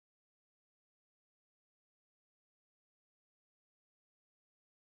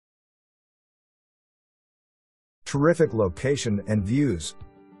Terrific location and views.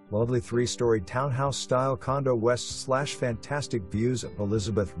 Lovely 3-story townhouse-style condo west/fantastic views of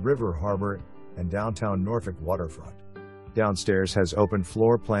Elizabeth River Harbor and downtown Norfolk waterfront. Downstairs has open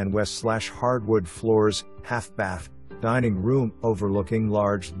floor plan west/hardwood floors, half bath, dining room overlooking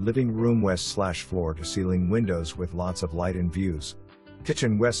large living room west/floor to ceiling windows with lots of light and views.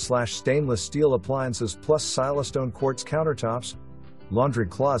 Kitchen west/stainless steel appliances plus silestone quartz countertops. Laundry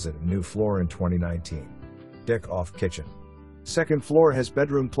closet, new floor in 2019. Deck off kitchen. Second floor has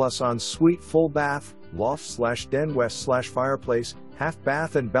bedroom plus ensuite full bath, loft/den west/fireplace, half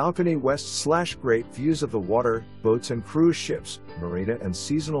bath and balcony west/great views of the water, boats and cruise ships, marina and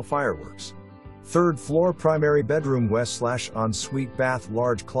seasonal fireworks. Third floor primary bedroom west/ensuite bath,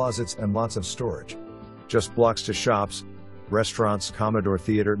 large closets and lots of storage. Just blocks to shops, restaurants, Commodore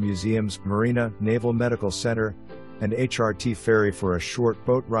Theater, museums, marina, Naval Medical Center, and HRT ferry for a short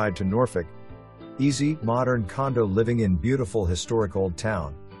boat ride to Norfolk. Easy, modern condo living in beautiful historic old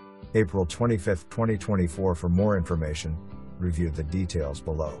town. April 25, 2024. For more information, review the details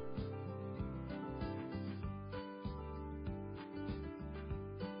below.